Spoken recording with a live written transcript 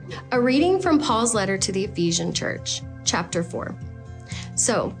A reading from Paul's letter to the Ephesian church, chapter 4.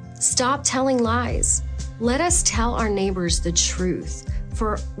 So, stop telling lies. Let us tell our neighbors the truth,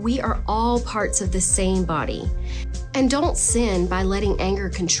 for we are all parts of the same body. And don't sin by letting anger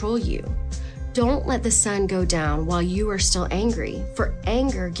control you. Don't let the sun go down while you are still angry, for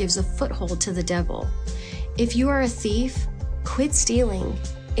anger gives a foothold to the devil. If you are a thief, quit stealing.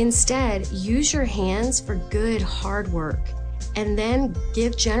 Instead, use your hands for good, hard work, and then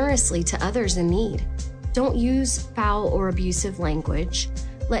give generously to others in need. Don't use foul or abusive language.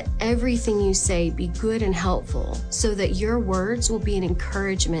 Let everything you say be good and helpful, so that your words will be an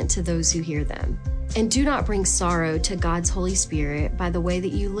encouragement to those who hear them. And do not bring sorrow to God's Holy Spirit by the way that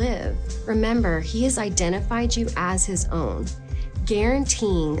you live. Remember, He has identified you as His own,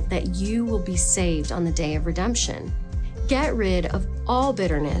 guaranteeing that you will be saved on the day of redemption. Get rid of all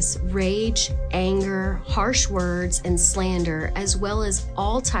bitterness, rage, anger, harsh words, and slander, as well as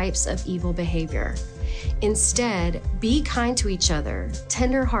all types of evil behavior. Instead, be kind to each other,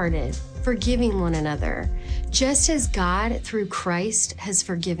 tender-hearted, forgiving one another, just as God, through Christ, has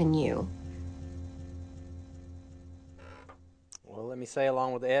forgiven you. Well, let me say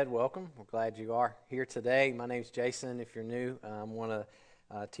along with Ed, welcome. We're glad you are here today. My name's Jason. If you're new, I'm one of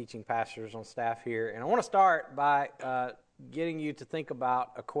teaching pastors on staff here. And I want to start by getting you to think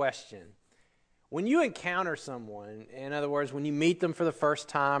about a question. When you encounter someone, in other words, when you meet them for the first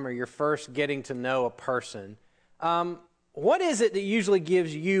time or you're first getting to know a person, what is it that usually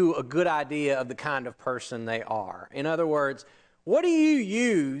gives you a good idea of the kind of person they are? In other words, what do you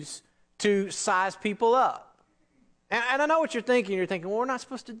use to size people up? And I know what you're thinking. You're thinking, well, we're not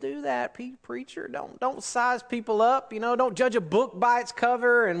supposed to do that, preacher. Don't size people up. Don't judge a book by its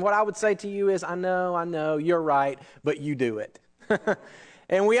cover. And what I would say to you is, I know, you're right, but you do it.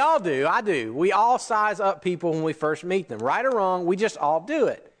 And we all do. I do. We all size up people when we first meet them. Right or wrong, we just all do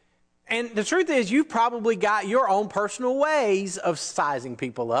it. And the truth is, you've probably got your own personal ways of sizing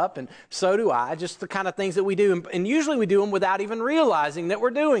people up, and so do I, just the kind of things that we do. And usually we do them without even realizing that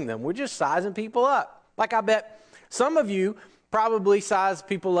we're doing them. We're just sizing people up. Like I bet some of you probably size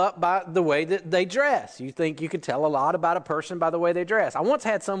people up by the way that they dress. You think you can tell a lot about a person by the way they dress. I once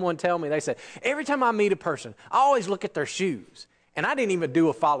had someone tell me, they said, every time I meet a person, I always look at their shoes. And I didn't even do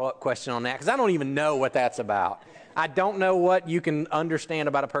a follow-up question on that because I don't even know what that's about. I don't know what you can understand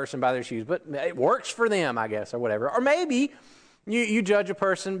about a person by their shoes, but it works for them, I guess, or whatever. Or maybe you judge a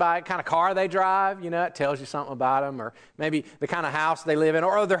person by the kind of car they drive, it tells you something about them, or maybe the kind of house they live in,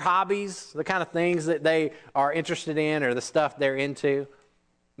 or their hobbies, the kind of things that they are interested in, or the stuff they're into.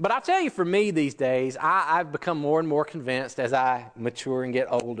 But I'll tell you, for me these days, I've become more and more convinced as I mature and get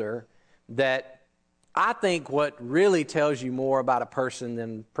older that I think what really tells you more about a person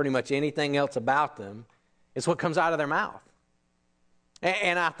than pretty much anything else about them is what comes out of their mouth.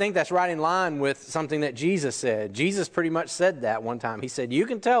 And I think that's right in line with something that Jesus said. Jesus pretty much said that one time. He said, you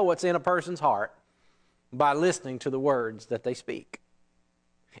can tell what's in a person's heart by listening to the words that they speak.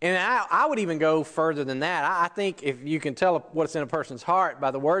 And I would even go further than that. I think if you can tell what's in a person's heart by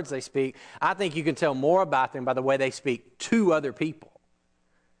the words they speak, I think you can tell more about them by the way they speak to other people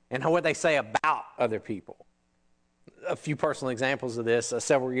and what they say about other people. A few personal examples of this.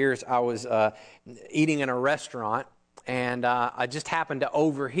 Several years I was eating in a restaurant, and I just happened to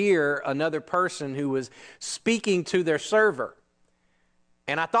overhear another person who was speaking to their server.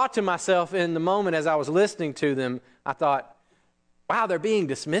 And I thought to myself in the moment as I was listening to them, I thought, wow, they're being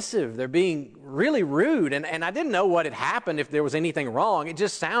dismissive. They're being really rude. And I didn't know what had happened, if there was anything wrong. It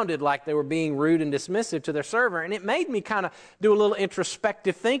just sounded like they were being rude and dismissive to their server. And it made me kind of do a little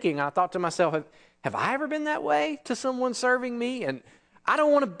introspective thinking. I thought to myself, have I ever been that way to someone serving me? And I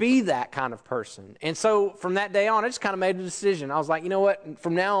don't want to be that kind of person. And so from that day on, I just kind of made a decision. I was like, you know what?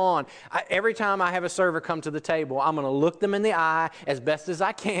 From now on, every time I have a server come to the table, I'm going to look them in the eye as best as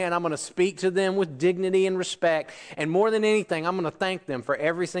I can. I'm going to speak to them with dignity and respect. And more than anything, I'm going to thank them for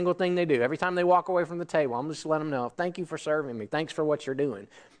every single thing they do. Every time they walk away from the table, I'm just let them know, thank you for serving me. Thanks for what you're doing.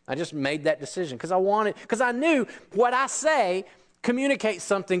 I just made that decision because I knew what I say communicates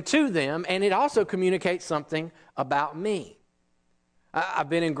something to them, and it also communicates something about me. I've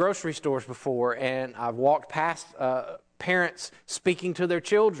been in grocery stores before, and I've walked past parents speaking to their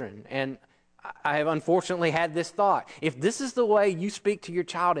children, and I have unfortunately had this thought. If this is the way you speak to your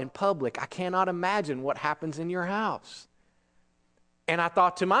child in public, I cannot imagine what happens in your house. And I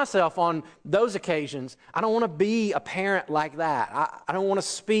thought to myself on those occasions, I don't want to be a parent like that. I don't want to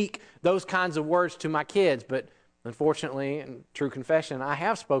speak those kinds of words to my kids, but unfortunately, in true confession, I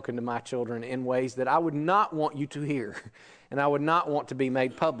have spoken to my children in ways that I would not want you to hear, and I would not want to be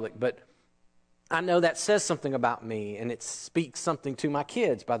made public. But I know that says something about me, and it speaks something to my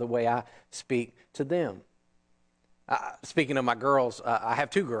kids by the way I speak to them. Speaking of my girls, I have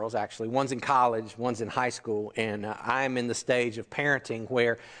two girls, actually. One's in college, one's in high school, and I'm in the stage of parenting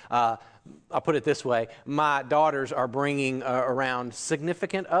where, I'll put it this way, my daughters are bringing around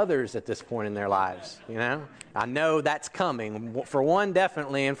significant others at this point in their lives, you know? I know that's coming. For one,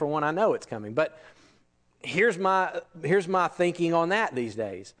 definitely, and for one, I know it's coming. But here's my thinking on that these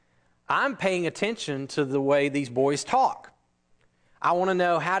days. I'm paying attention to the way these boys talk. I want to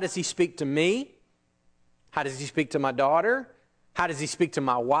know, how does he speak to me? How does he speak to my daughter? How does he speak to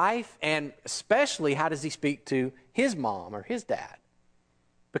my wife? And especially, how does he speak to his mom or his dad?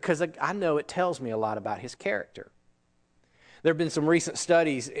 Because I know it tells me a lot about his character. There have been some recent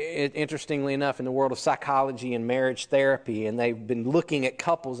studies, interestingly enough, in the world of psychology and marriage therapy, and they've been looking at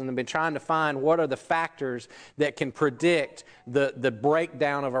couples and have been trying to find what are the factors that can predict the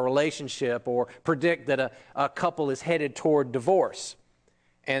breakdown of a relationship or predict that a couple is headed toward divorce.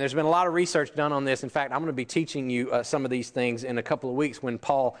 And there's been a lot of research done on this. In fact, I'm going to be teaching you some of these things in a couple of weeks when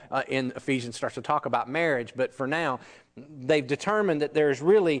Paul in Ephesians starts to talk about marriage. But for now, they've determined that there's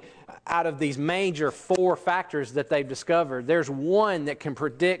really, out of these major 4 factors that they've discovered, there's one that can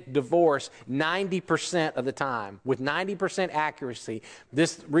predict divorce 90% of the time. With 90% accuracy,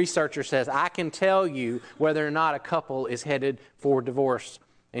 this researcher says, I can tell you whether or not a couple is headed for divorce.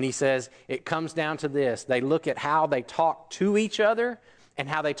 And he says it comes down to this. They look at how they talk to each other and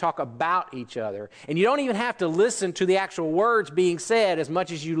how they talk about each other. And you don't even have to listen to the actual words being said as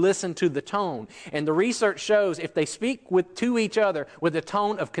much as you listen to the tone. And the research shows if they speak to each other with a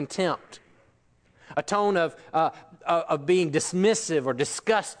tone of contempt, a tone of being dismissive or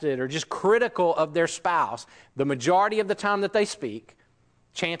disgusted or just critical of their spouse, the majority of the time that they speak,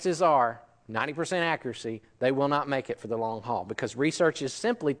 chances are, 90% accuracy, they will not make it for the long haul, because research is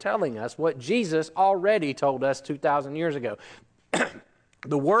simply telling us what Jesus already told us 2,000 years ago.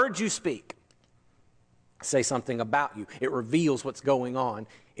 The words you speak say something about you. It reveals what's going on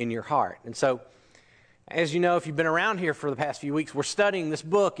in your heart. And so, as you know, if you've been around here for the past few weeks, we're studying this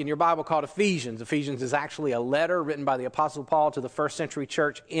book in your Bible called Ephesians. Ephesians is actually a letter written by the Apostle Paul to the first century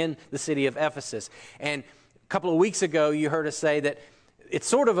church in the city of Ephesus. And a couple of weeks ago, you heard us say that it's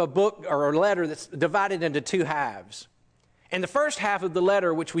sort of a book or a letter that's divided into 2 halves. And the first half of the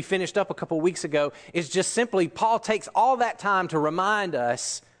letter, which we finished up a couple of weeks ago, is just simply Paul takes all that time to remind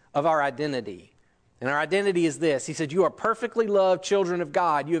us of our identity. And our identity is this. He said, you are perfectly loved children of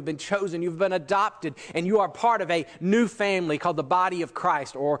God. You have been chosen. You've been adopted. And you are part of a new family called the body of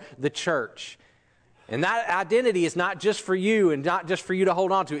Christ, or the church. And that identity is not just for you and not just for you to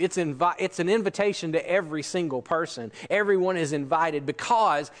hold on to. It's an invitation to every single person. Everyone is invited,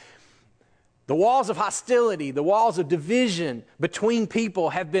 because the walls of hostility, the walls of division between people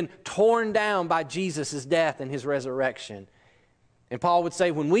have been torn down by Jesus' death and his resurrection. And Paul would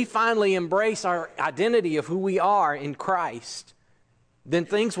say, when we finally embrace our identity of who we are in Christ, then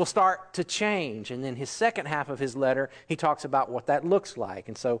things will start to change. And then his second half of his letter, he talks about what that looks like.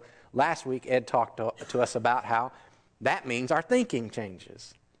 And so last week, Ed talked to us about how that means our thinking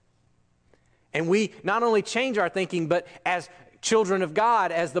changes. And we not only change our thinking, but as children of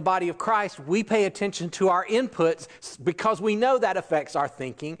God, as the body of Christ, we pay attention to our inputs, because we know that affects our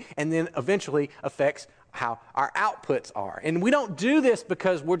thinking and then eventually affects how our outputs are. And we don't do this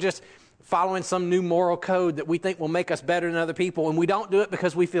because we're just following some new moral code that we think will make us better than other people, and we don't do it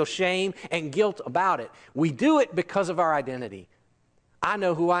because we feel shame and guilt about it. We do it because of our identity. I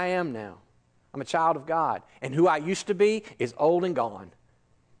know who I am now. I'm a child of God, and who I used to be is old and gone.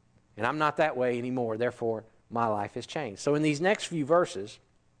 And I'm not that way anymore, therefore my life has changed. So in these next few verses,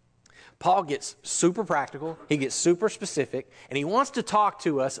 Paul gets super practical, he gets super specific, and he wants to talk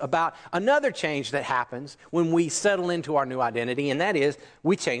to us about another change that happens when we settle into our new identity, and that is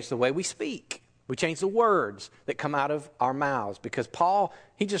we change the way we speak. We change the words that come out of our mouths, because Paul,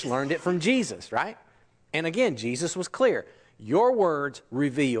 he just learned it from Jesus, right? And again, Jesus was clear. Your words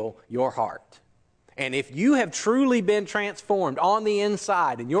reveal your heart. And if you have truly been transformed on the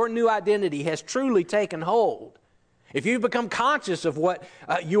inside and your new identity has truly taken hold, if you've become conscious of what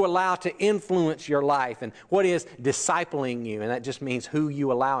you allow to influence your life and what is discipling you, and that just means who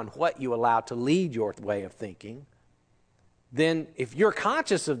you allow and what you allow to lead your way of thinking, then if you're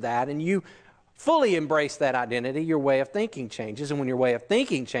conscious of that and you fully embrace that identity, your way of thinking changes. And when your way of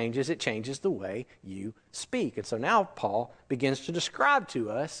thinking changes, it changes the way you speak. And so now Paul begins to describe to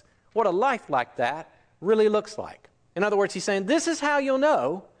us what a life like that really looks like. In other words, he's saying this is how you'll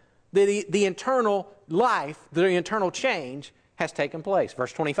know that the internal life, the internal change has taken place.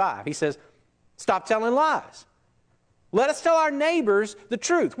 Verse 25, he says, stop telling lies. Let us tell our neighbors the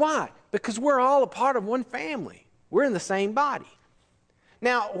truth. Why? Because we're all a part of one family. We're in the same body.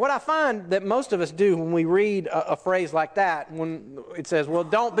 Now, what I find that most of us do when we read a phrase like that, when it says, well,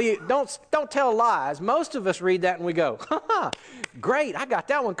 don't tell lies, most of us read that and we go, great, I got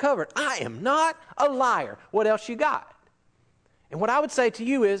that one covered. I am not a liar. What else you got? And what I would say to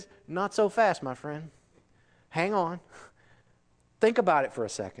you is, not so fast, my friend. Hang on. Think about it for a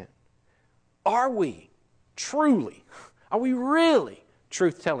second. Are we really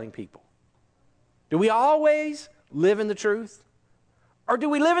truth-telling people? Do we always live in the truth? Or do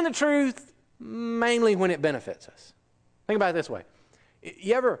we live in the truth mainly when it benefits us? Think about it this way.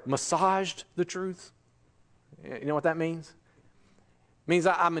 You ever massaged the truth? You know what that means? It means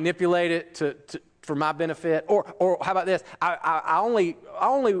I manipulate it for my benefit. Or how about this? I only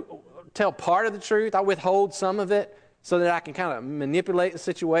tell part of the truth. I withhold some of it so that I can kind of manipulate the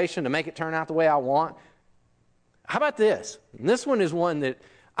situation to make it turn out the way I want. How about this? And this one is one that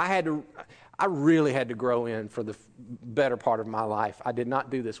I really had to grow in for the better part of my life. I did not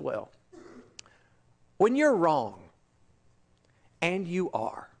do this well. When you're wrong, and you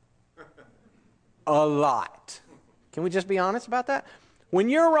are, a lot. Can we just be honest about that? When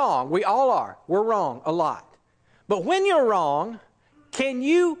you're wrong, we all are. We're wrong a lot. But when you're wrong, can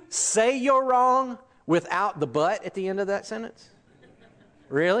you say you're wrong without the but at the end of that sentence?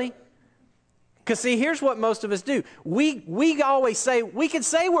 Really? Because see, here's what most of us do. We always say, we can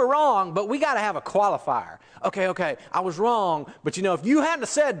say we're wrong, but we got to have a qualifier. Okay, I was wrong, but if you hadn't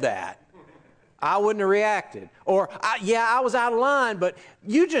said that, I wouldn't have reacted. Or, I was out of line, but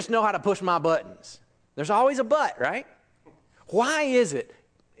you just know how to push my buttons. There's always a but, right? Why is it?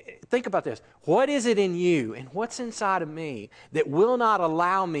 Think about this. What is it in you and what's inside of me that will not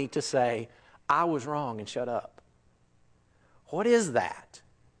allow me to say, I was wrong and shut up? What is that?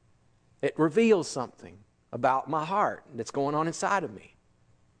 It reveals something about my heart that's going on inside of me.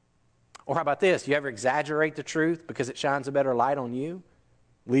 Or how about this? You ever exaggerate the truth because it shines a better light on you?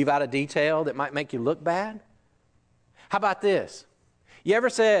 Leave out a detail that might make you look bad? How about this? You ever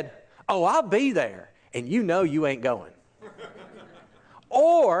said, oh, I'll be there, and you know you ain't going?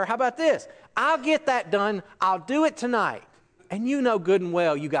 Or how about this? I'll get that done. I'll do it tonight. And you know good and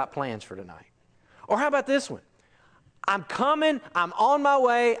well you got plans for tonight. Or how about this one? I'm coming. I'm on my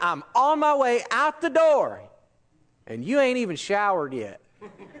way out the door. And you ain't even showered yet.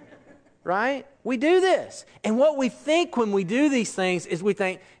 Right? We do this. And what we think when we do these things is we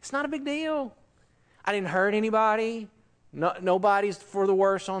think, it's not a big deal. I didn't hurt anybody. No, nobody's for the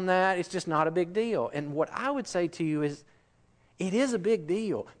worse on that. It's just not a big deal. And what I would say to you is, it is a big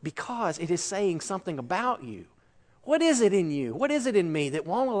deal because it is saying something about you. What is it in you? What is it in me that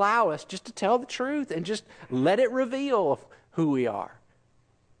won't allow us just to tell the truth and just let it reveal who we are?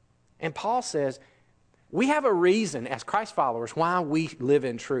 And Paul says, we have a reason as Christ followers why we live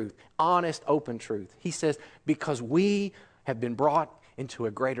in truth, honest, open truth. He says, because we have been brought into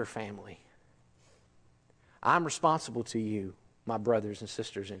a greater family. I'm responsible to you, my brothers and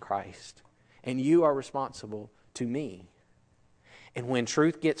sisters in Christ, and you are responsible to me. And when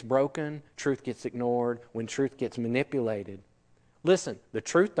truth gets broken, truth gets ignored, when truth gets manipulated, listen, the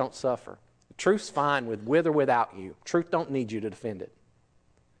truth don't suffer. The truth's fine with or without you. Truth don't need you to defend it.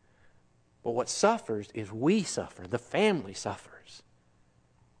 But what suffers is we suffer. The family suffers.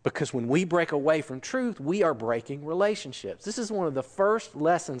 Because when we break away from truth, we are breaking relationships. This is one of the first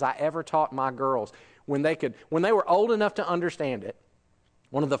lessons I ever taught my girls when they were old enough to understand it.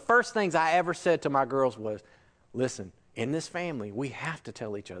 One of the first things I ever said to my girls was, listen, in this family, we have to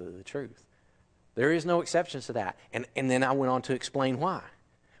tell each other the truth. There is no exceptions to that. And then I went on to explain why.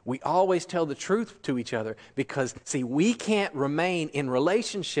 We always tell the truth to each other because, see, we can't remain in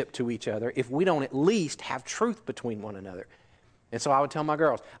relationship to each other if we don't at least have truth between one another. And so I would tell my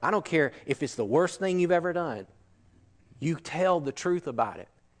girls, I don't care if it's the worst thing you've ever done. You tell the truth about it.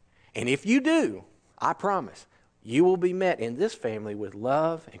 And if you do, I promise, you will be met in this family with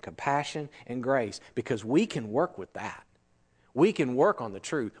love and compassion and grace because we can work with that. We can work on the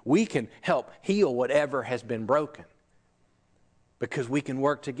truth. We can help heal whatever has been broken because we can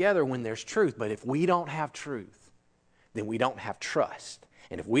work together when there's truth. But if we don't have truth, then we don't have trust.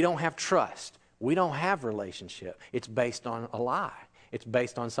 And if we don't have trust, we don't have relationship. It's based on a lie. It's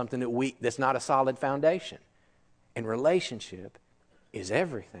based on something that's not a solid foundation. And relationship is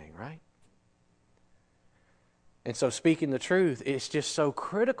everything, right? And so speaking the truth is just so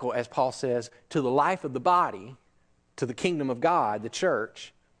critical, as Paul says, to the life of the body, to the kingdom of God, the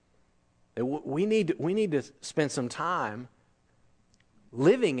church. That we need to spend some time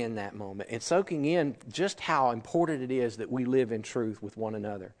living in that moment and soaking in just how important it is that we live in truth with one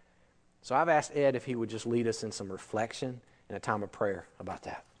another. So I've asked Ed if he would just lead us in some reflection and a time of prayer about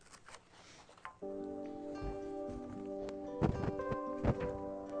that.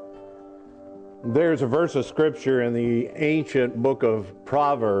 There's a verse of scripture in the ancient book of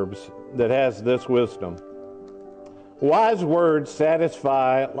Proverbs that has this wisdom. Wise words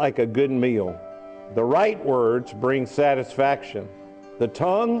satisfy like a good meal. The right words bring satisfaction. The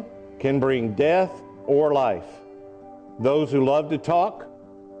tongue can bring death or life. Those who love to talk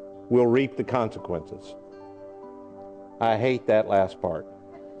will reap the consequences. I hate that last part.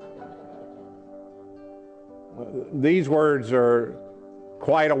 These words are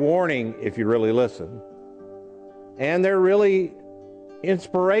quite a warning if you really listen. And they're really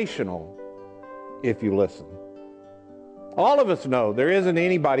inspirational if you listen. All of us know there isn't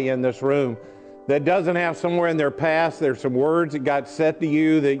anybody in this room that doesn't have somewhere in their past, there's some words that got said to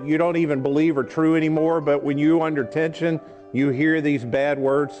you that you don't even believe are true anymore, but when you're under tension, you hear these bad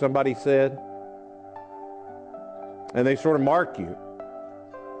words somebody said, and they sort of mark you.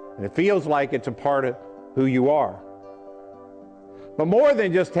 And it feels like it's a part of who you are. But more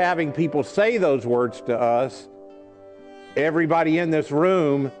than just having people say those words to us, everybody in this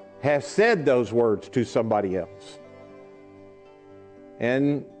room has said those words to somebody else.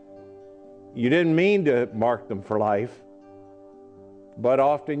 And you didn't mean to mark them for life, but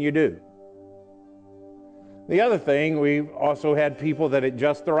often you do. The other thing, we've also had people that at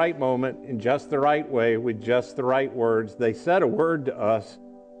just the right moment, in just the right way, with just the right words, they said a word to us,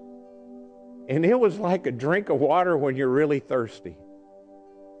 and it was like a drink of water when you're really thirsty.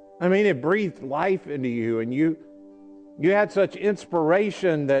 I mean, it breathed life into you, and you had such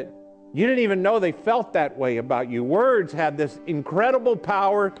inspiration that you didn't even know they felt that way about you. Words had this incredible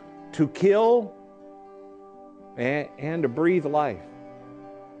power to kill and to breathe life.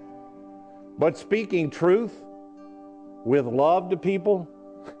 But speaking truth with love to people,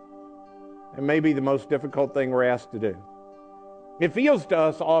 it may be the most difficult thing we're asked to do. It feels to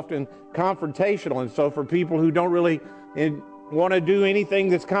us often confrontational, and so for people who don't really want to do anything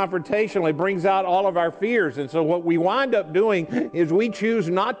that's confrontational, it brings out all of our fears. And so what we wind up doing is we choose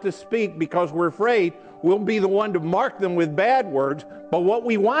not to speak because we're afraid we'll be the one to mark them with bad words. But what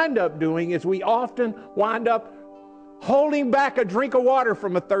we wind up doing is we often wind up holding back a drink of water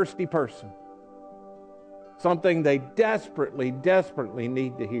from a thirsty person. Something they desperately, desperately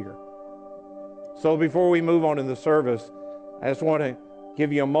need to hear. So before we move on in the service, I just want to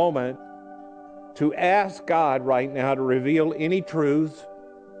give you a moment to ask God right now to reveal any truths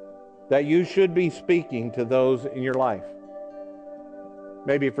that you should be speaking to those in your life.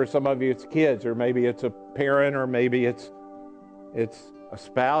 Maybe for some of you it's kids, or maybe it's a parent, or maybe it's a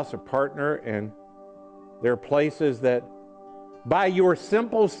spouse, a partner, and there are places that by your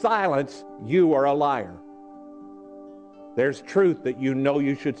simple silence, you are a liar. There's truth that you know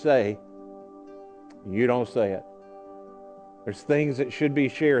you should say, you don't say it. There's things that should be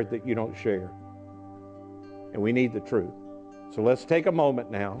shared that you don't share. And we need the truth. So let's take a moment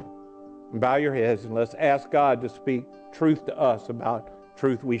now and bow your heads, and let's ask God to speak truth to us about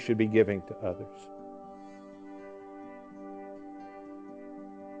truth we should be giving to others.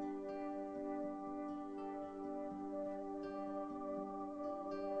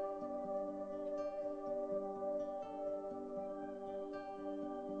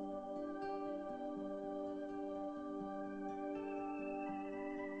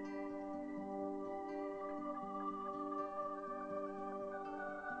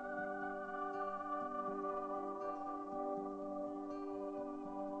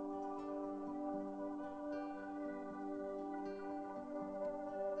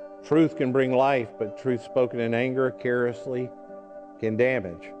 Truth can bring life, but truth spoken in anger, carelessly, can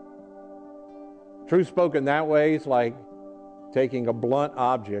damage. Truth spoken that way is like taking a blunt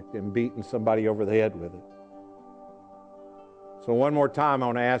object and beating somebody over the head with it. So one more time, I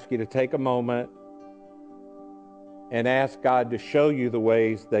want to ask you to take a moment and ask God to show you the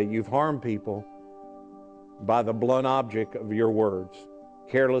ways that you've harmed people by the blunt object of your words,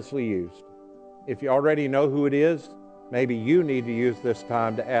 carelessly used. If you already know who it is, maybe you need to use this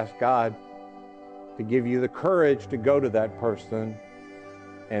time to ask God to give you the courage to go to that person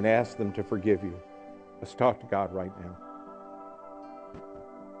and ask them to forgive you. Let's talk to God right now.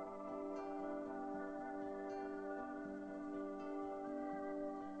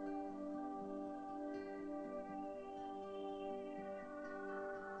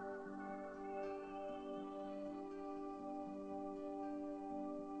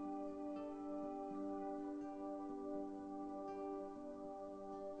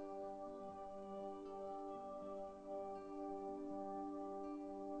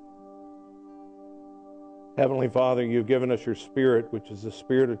 Heavenly Father, you've given us your Spirit, which is the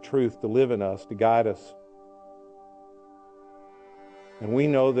Spirit of truth, to live in us, to guide us. And we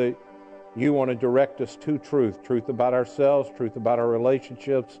know that you want to direct us to truth, truth about ourselves, truth about our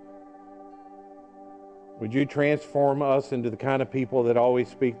relationships. Would you transform us into the kind of people that always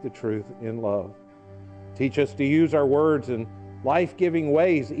speak the truth in love? Teach us to use our words in life-giving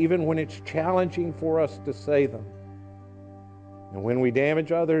ways, even when it's challenging for us to say them. And when we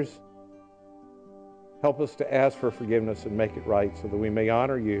damage others, help us to ask for forgiveness and make it right so that we may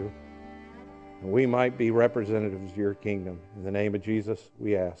honor you and we might be representatives of your kingdom. In the name of Jesus,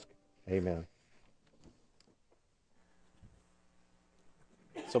 we ask. Amen.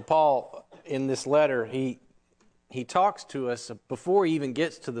 So Paul, in this letter, he talks to us before he even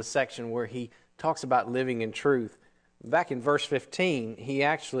gets to the section where he talks about living in truth. Back in verse 15, he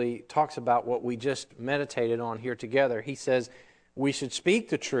actually talks about what we just meditated on here together. He says, we should speak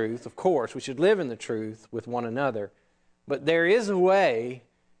the truth, of course. We should live in the truth with one another. But there is a way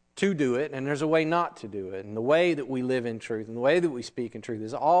to do it, and there's a way not to do it. And the way that we live in truth and the way that we speak in truth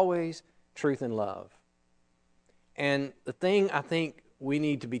is always truth and love. And the thing I think we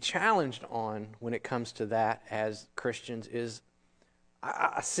need to be challenged on when it comes to that as Christians is,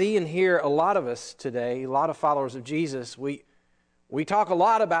 I see and hear a lot of us today, a lot of followers of Jesus, we talk a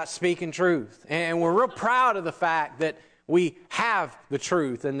lot about speaking truth. And we're real proud of the fact that we have the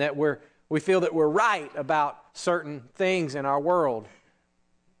truth and that we feel that we're right about certain things in our world.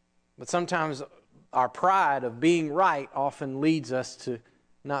 But sometimes our pride of being right often leads us to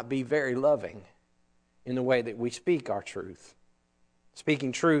not be very loving in the way that we speak our truth.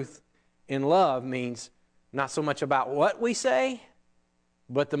 Speaking truth in love means not so much about what we say,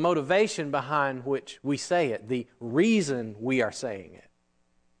 but the motivation behind which we say it, the reason we are saying it.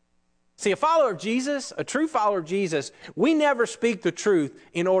 See, a follower of Jesus, a true follower of Jesus, we never speak the truth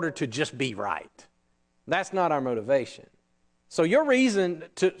in order to just be right. That's not our motivation. So your reason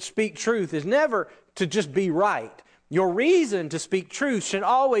to speak truth is never to just be right. Your reason to speak truth should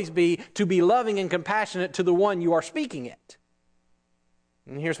always be to be loving and compassionate to the one you are speaking it.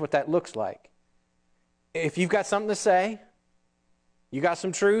 And here's what that looks like. If you've got something to say, you got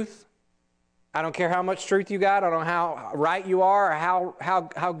some truth, I don't care how much truth you got, I don't know how right you are or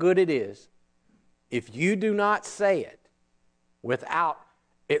how good it is. If you do not say it without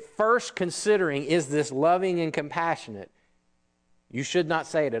at first considering, is this loving and compassionate, you should not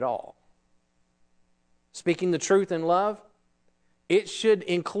say it at all. Speaking the truth in love, it should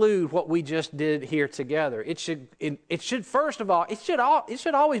include what we just did here together. It should first of all, it should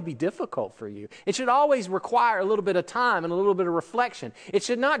always be difficult for you. It should always require a little bit of time and a little bit of reflection. It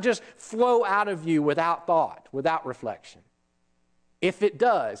should not just flow out of you without thought, without reflection. If it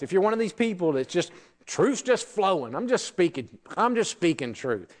does, if you're one of these people that's just, truth's just flowing, I'm just speaking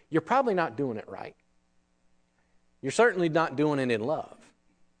truth, you're probably not doing it right. You're certainly not doing it in love.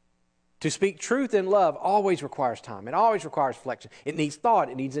 To speak truth in love always requires time. It always requires reflection. It needs thought.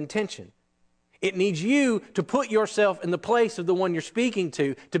 It needs intention. It needs you to put yourself in the place of the one you're speaking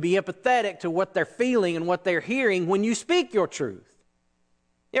to be empathetic to what they're feeling and what they're hearing when you speak your truth.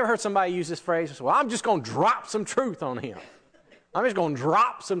 You ever heard somebody use this phrase? Well, I'm just going to drop some truth on him. I'm just going to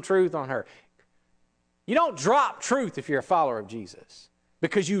drop some truth on her. You don't drop truth if you're a follower of Jesus,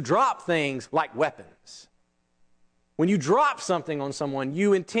 because you drop things like weapons. When you drop something on someone,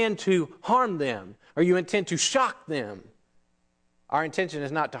 you intend to harm them or you intend to shock them. Our intention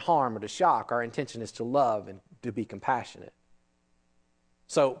is not to harm or to shock. Our intention is to love and to be compassionate.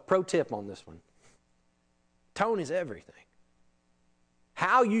 So, pro tip on this one. Tone is everything.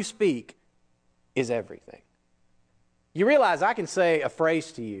 How you speak is everything. You realize I can say a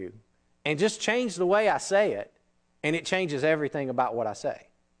phrase to you and just change the way I say it, and it changes everything about what I say.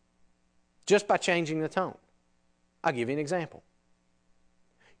 Just by changing the tone. I'll give you an example.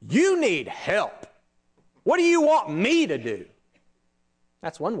 You need help. What do you want me to do?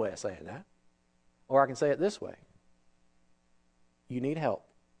 That's one way of saying that. Or I can say it this way. You need help.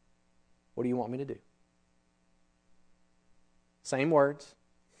 What do you want me to do? Same words,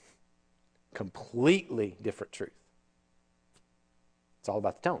 completely different truth. It's all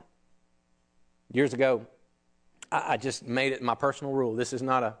about the tone. Years ago, I just made it my personal rule. This is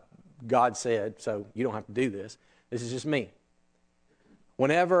not a God said, so you don't have to do this. This is just me.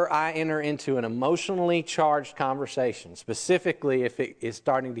 Whenever I enter into an emotionally charged conversation, specifically if it is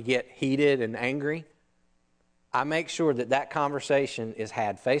starting to get heated and angry, I make sure that that conversation is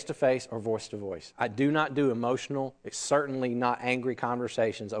had face-to-face or voice-to-voice. I do not do emotional, it's certainly not angry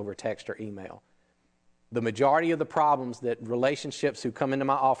conversations over text or email. The majority of the problems that relationships who come into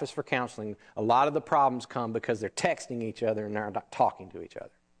my office for counseling, a lot of the problems come because they're texting each other and they're not talking to each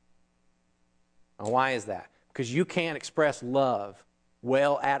other. And why is that? Because you can't express love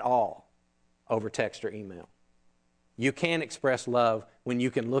well at all over text or email. You can express love when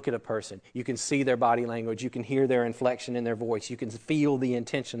you can look at a person. You can see their body language. You can hear their inflection in their voice. You can feel the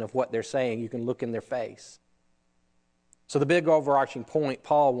intention of what they're saying. You can look in their face. So the big overarching point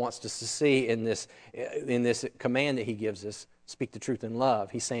Paul wants us to see in this command that he gives us, speak the truth in love.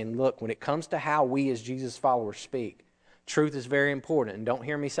 He's saying, look, when it comes to how we as Jesus followers speak, truth is very important. And don't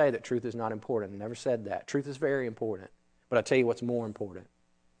hear me say that truth is not important. I never said that. Truth is very important. But I tell you what's more important.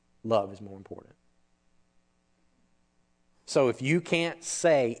 Love is more important. So if you can't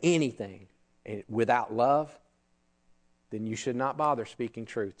say anything without love, then you should not bother speaking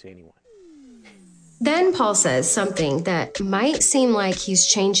truth to anyone. Then Paul says something that might seem like he's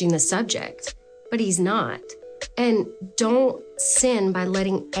changing the subject, but he's not. And don't sin by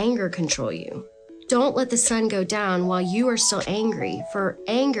letting anger control you. Don't let the sun go down while you are still angry, for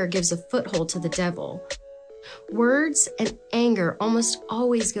anger gives a foothold to the devil. Words and anger almost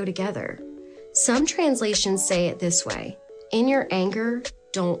always go together. Some translations say it this way: in your anger,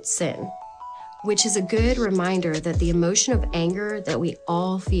 don't sin, which is a good reminder that the emotion of anger that we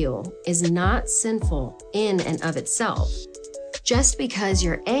all feel is not sinful in and of itself. Just because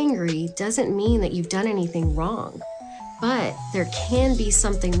you're angry doesn't mean that you've done anything wrong, but there can be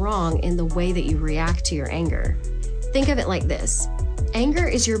something wrong in the way that you react to your anger. Think of it like this. Anger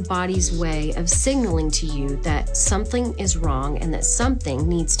is your body's way of signaling to you that something is wrong and that something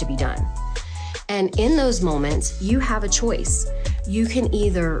needs to be done. And in those moments, you have a choice. You can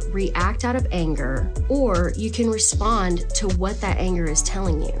either react out of anger, or you can respond to what that anger is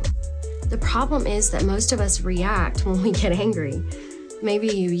telling you. The problem is that most of us react when we get angry. Maybe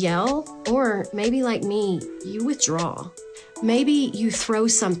you yell, or maybe like me, you withdraw. Maybe you throw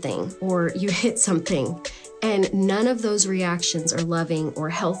something or you hit something, and none of those reactions are loving or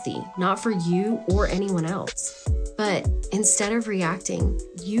healthy, not for you or anyone else. But instead of reacting,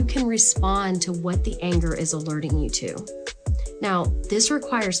 you can respond to what the anger is alerting you to. Now, this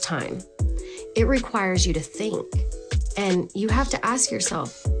requires time. It requires you to think. And you have to ask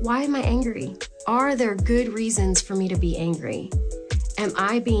yourself, why am I angry? Are there good reasons for me to be angry? Am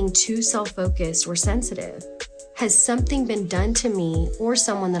I being too self-focused or sensitive? Has something been done to me or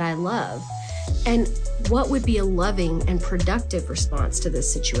someone that I love? And what would be a loving and productive response to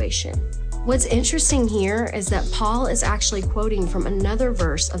this situation? What's interesting here is that Paul is actually quoting from another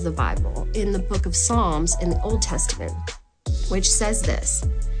verse of the Bible in the book of Psalms in the Old Testament, which says this: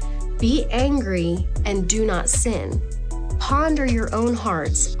 "Be angry and do not sin. Ponder your own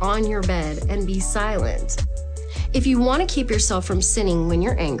hearts on your bed and be silent." If you want to keep yourself from sinning when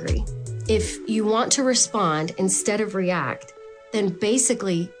you're angry, if you want to respond instead of react, then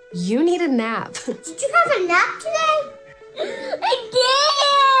basically you need a nap. Did you have a nap today? I did!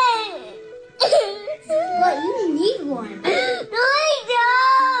 Well, you need one. No, I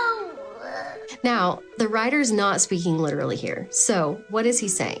don't! Now, the writer's not speaking literally here. So what is he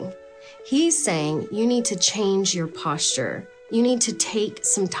saying? He's saying you need to change your posture. You need to take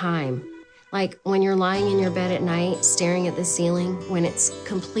some time. Like when you're lying in your bed at night, staring at the ceiling, when it's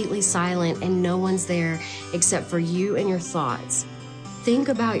completely silent and no one's there except for you and your thoughts. Think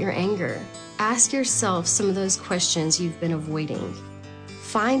about your anger. Ask yourself some of those questions you've been avoiding.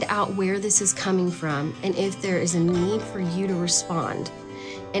 Find out where this is coming from and if there is a need for you to respond.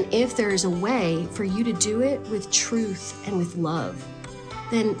 And if there is a way for you to do it with truth and with love,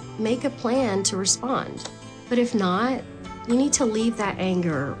 then make a plan to respond. But if not, you need to leave that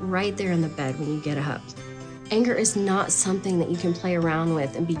anger right there in the bed when you get up. Anger is not something that you can play around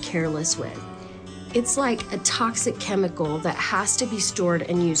with and be careless with. It's like a toxic chemical that has to be stored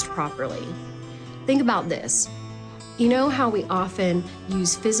and used properly. Think about this. You know how we often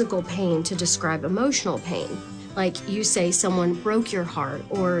use physical pain to describe emotional pain? Like you say someone broke your heart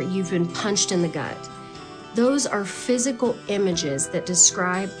or you've been punched in the gut. Those are physical images that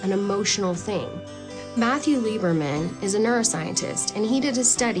describe an emotional thing. Matthew Lieberman is a neuroscientist, and he did a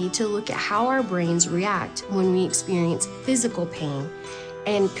study to look at how our brains react when we experience physical pain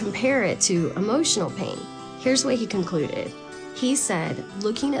and compare it to emotional pain. Here's what he concluded. He said,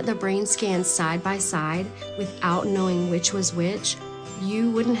 looking at the brain scans side by side without knowing which was which,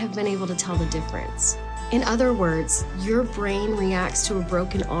 you wouldn't have been able to tell the difference. In other words, your brain reacts to a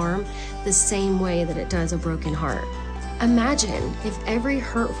broken arm the same way that it does a broken heart. Imagine if every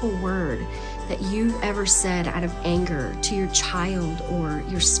hurtful word that you've ever said out of anger to your child or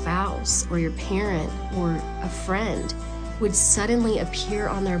your spouse or your parent or a friend would suddenly appear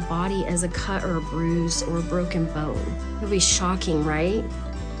on their body as a cut or a bruise or a broken bone. It would be shocking, right?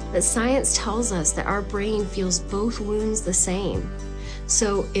 But science tells us that our brain feels both wounds the same.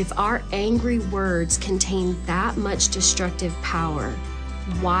 So if our angry words contain that much destructive power,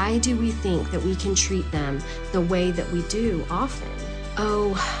 why do we think that we can treat them the way that we do often?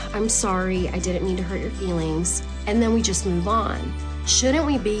 Oh, I'm sorry, I didn't mean to hurt your feelings. And then we just move on. Shouldn't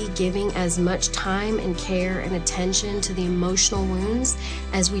we be giving as much time and care and attention to the emotional wounds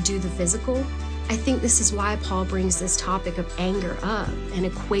as we do the physical? I think this is why Paul brings this topic of anger up and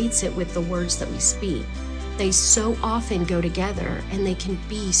equates it with the words that we speak. They so often go together, and they can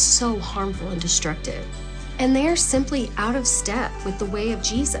be so harmful and destructive. And they are simply out of step with the way of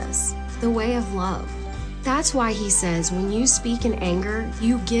Jesus, the way of love. That's why he says, when you speak in anger,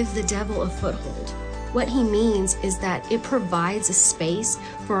 you give the devil a foothold. What he means is that it provides a space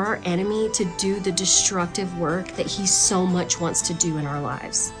for our enemy to do the destructive work that he so much wants to do in our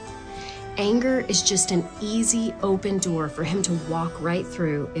lives. Anger is just an easy, open door for him to walk right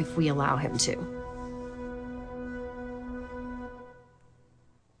through if we allow him to.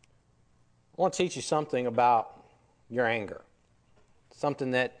 I want to teach you something about your anger, something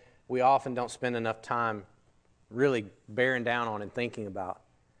that we often don't spend enough time really bearing down on and thinking about.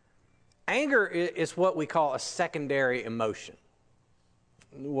 Anger is what we call a secondary emotion.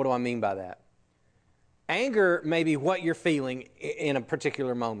 What do I mean by that? Anger may be what you're feeling in a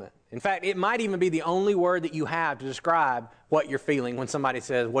particular moment. In fact, it might even be the only word that you have to describe what you're feeling when somebody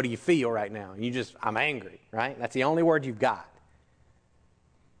says, "What do you feel right now?" And you just, "I'm angry," right? That's the only word you've got.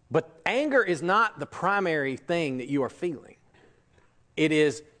 But anger is not the primary thing that you are feeling. It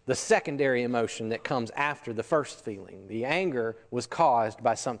is the secondary emotion that comes after the first feeling. The anger was caused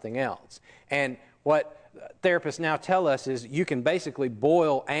by something else. And what therapists now tell us is you can basically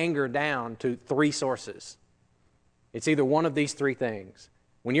boil anger down to three sources. It's either one of these three things.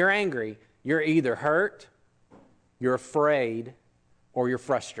 When you're angry, you're either hurt, you're afraid, or you're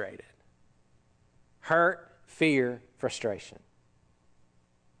frustrated. Hurt, fear, frustration.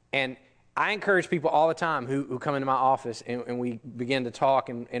 And I encourage people all the time who come into my office and we begin to talk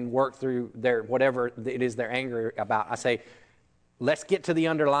and work through their whatever it is they're angry about. I say, let's get to the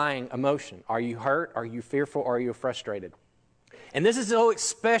underlying emotion. Are you hurt? Are you fearful? Or are you frustrated? And this is so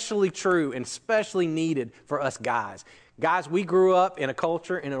especially true and especially needed for us guys. Guys, we grew up in a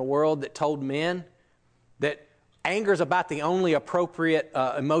culture and in a world that told men that anger is about the only appropriate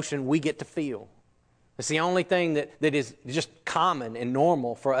emotion we get to feel. It's the only thing that is just common and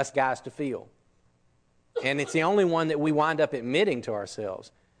normal for us guys to feel. And it's the only one that we wind up admitting to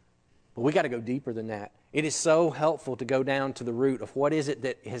ourselves. But we got to go deeper than that. It is so helpful to go down to the root of what is it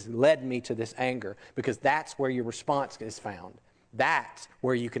that has led me to this anger, because that's where your response is found. That's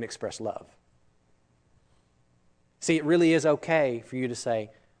where you can express love. See, it really is okay for you to say,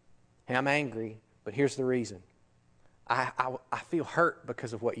 "Hey, I'm angry, but here's the reason. I feel hurt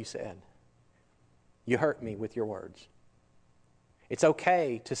because of what you said. You hurt me with your words." It's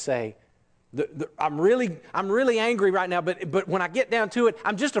okay to say, I'm really angry right now, but when I get down to it,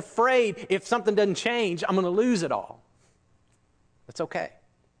 I'm just afraid if something doesn't change, I'm going to lose it all. That's okay.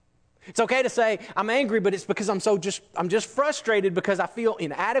 It's okay to say, I'm angry, but it's because I'm just frustrated because I feel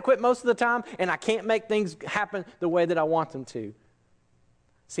inadequate most of the time and I can't make things happen the way that I want them to.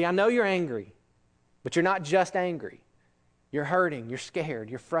 See, I know you're angry, but you're not just angry. You're hurting, you're scared,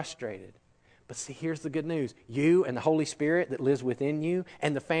 you're frustrated. But see, here's the good news. You and the Holy Spirit that lives within you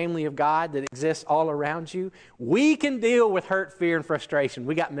and the family of God that exists all around you, we can deal with hurt, fear, and frustration.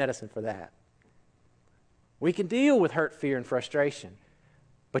 We got medicine for that. We can deal with hurt, fear, and frustration.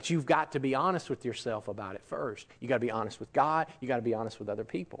 But you've got to be honest with yourself about it first. You've got to be honest with God. You've got to be honest with other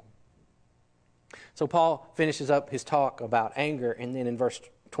people. So Paul finishes up his talk about anger, and then in verse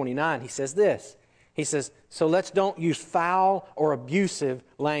 29, he says this. He says, "So let's don't use foul or abusive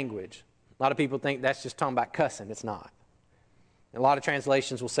language." A lot of people think that's just talking about cussing. It's not. A lot of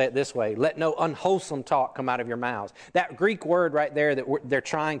translations will say it this way: "Let no unwholesome talk come out of your mouths." That Greek word right there that they're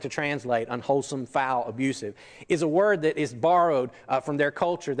trying to translate, unwholesome, foul, abusive, is a word that is borrowed from their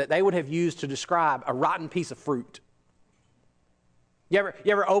culture that they would have used to describe a rotten piece of fruit. You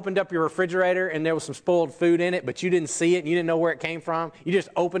ever opened up your refrigerator and there was some spoiled food in it, but you didn't see it and you didn't know where it came from? You just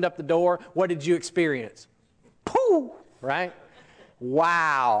opened up the door. What did you experience? Pooh! Right?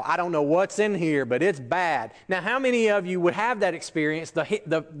 Wow, I don't know what's in here, but it's bad. Now, how many of you would have that experience?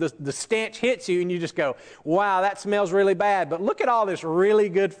 The stench hits you and you just go, wow, that smells really bad. But look at all this really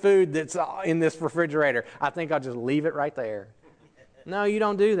good food that's in this refrigerator. I think I'll just leave it right there. No, you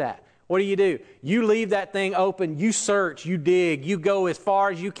don't do that. What do? You leave that thing open, you search, you dig, you go as far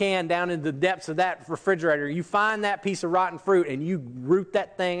as you can down into the depths of that refrigerator. You find that piece of rotten fruit and you root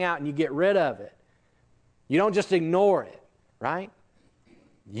that thing out and you get rid of it. You don't just ignore it, right?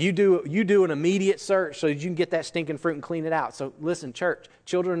 You do an immediate search so that you can get that stinking fruit and clean it out. So listen, church,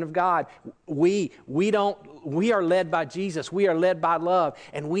 children of God, we are led by Jesus. We are led by love,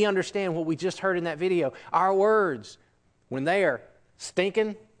 and we understand what we just heard in that video. Our words, when they are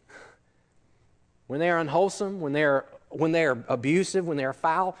stinking, when they are unwholesome, when they are abusive, when they are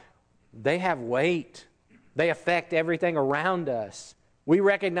foul, they have weight. They affect everything around us. We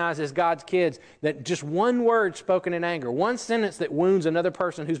recognize as God's kids that just one word spoken in anger, one sentence that wounds another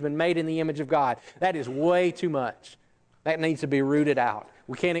person who's been made in the image of God, that is way too much. That needs to be rooted out.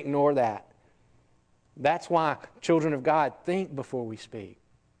 We can't ignore that. That's why children of God think before we speak.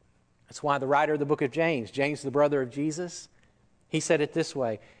 That's why the writer of the book of James, the brother of Jesus, he said it this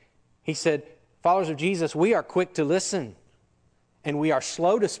way. He said, followers of Jesus, we are quick to listen and we are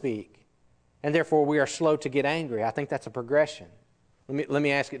slow to speak, and therefore we are slow to get angry. I think that's a progression. Let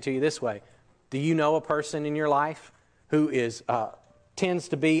me ask it to you this way. Do you know a person in your life who tends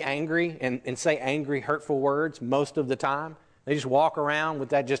to be angry and say angry, hurtful words most of the time? They just walk around with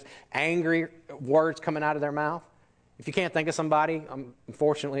that just angry words coming out of their mouth. If you can't think of somebody,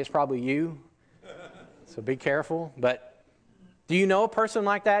 unfortunately, it's probably you. So be careful. But do you know a person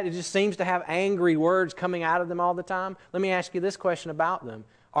like that? It just seems to have angry words coming out of them all the time. Let me ask you this question about them.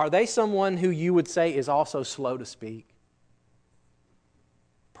 Are they someone who you would say is also slow to speak?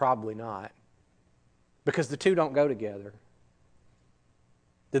 Probably not, because the two don't go together.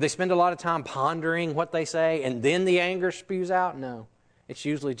 Do they spend a lot of time pondering what they say and then the anger spews out? No, it's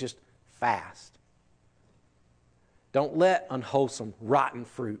usually just fast. Don't let unwholesome, rotten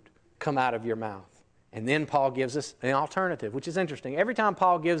fruit come out of your mouth. And then Paul gives us an alternative, which is interesting. Every time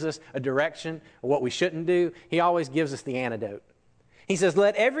Paul gives us a direction of what we shouldn't do, he always gives us the antidote. He says,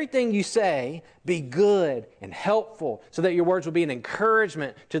 let everything you say be good and helpful so that your words will be an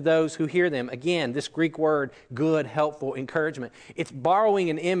encouragement to those who hear them. Again, this Greek word, good, helpful, encouragement. It's borrowing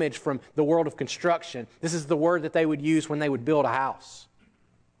an image from the world of construction. This is the word that they would use when they would build a house.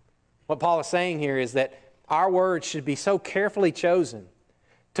 What Paul is saying here is that our words should be so carefully chosen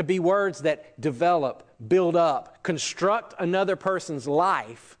to be words that develop, build up, construct another person's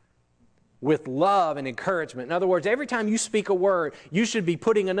life with love and encouragement. In other words, every time you speak a word, you should be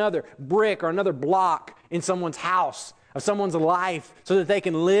putting another brick or another block in someone's house, of someone's life, so that they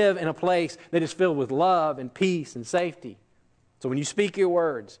can live in a place that is filled with love and peace and safety. So when you speak your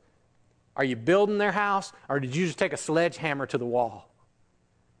words, are you building their house, or did you just take a sledgehammer to the wall?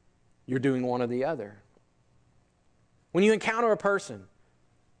 You're doing one or the other. When you encounter a person,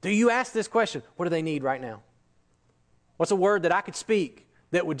 do you ask this question, what do they need right now? What's a word that I could speak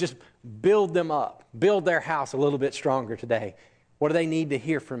that would just build them up, build their house a little bit stronger today? What do they need to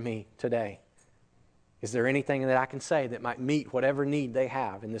hear from me today? Is there anything that I can say that might meet whatever need they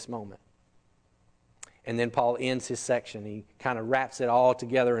have in this moment? And then Paul ends his section. He kind of wraps it all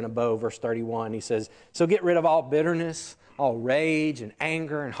together in a bow, verse 31. He says, so get rid of all bitterness, all rage and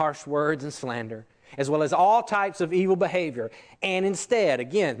anger and harsh words and slander, as well as all types of evil behavior. And instead,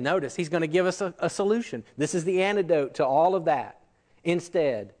 again, notice he's going to give us a solution. This is the antidote to all of that.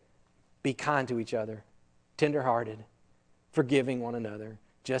 Instead, be kind to each other, tenderhearted, forgiving one another,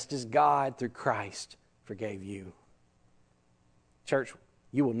 just as God, through Christ, forgave you. Church,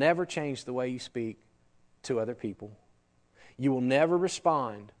 you will never change the way you speak to other people. You will never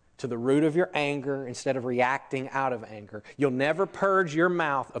respond to the root of your anger instead of reacting out of anger. You'll never purge your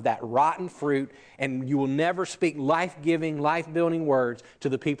mouth of that rotten fruit, and you will never speak life-giving, life-building words to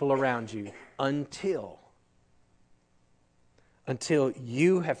the people around you until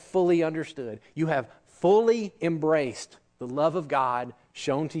you have fully understood, you have fully embraced the love of God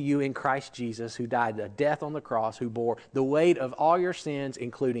shown to you in Christ Jesus, who died a death on the cross, who bore the weight of all your sins,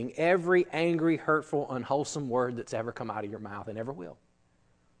 including every angry, hurtful, unwholesome word that's ever come out of your mouth and ever will.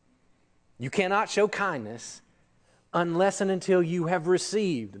 You cannot show kindness unless and until you have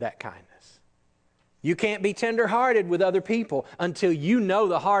received that kindness. You can't be tender-hearted with other people until you know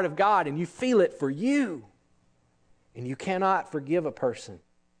the heart of God and you feel it for you. And you cannot forgive a person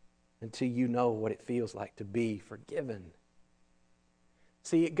until you know what it feels like to be forgiven.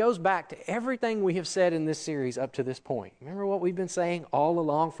 See, it goes back to everything we have said in this series up to this point. Remember what we've been saying all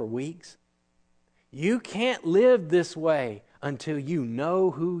along for weeks? You can't live this way until you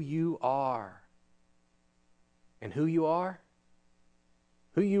know who you are. And who you are?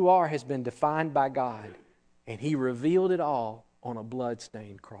 Who you are has been defined by God, and He revealed it all on a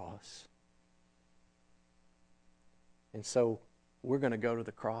blood-stained cross. And so we're going to go to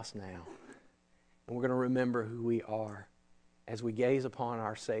the cross now, and we're going to remember who we are as we gaze upon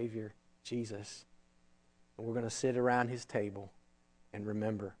our Savior, Jesus. And we're going to sit around His table and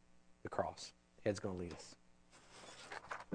remember the cross. Ed's going to lead us.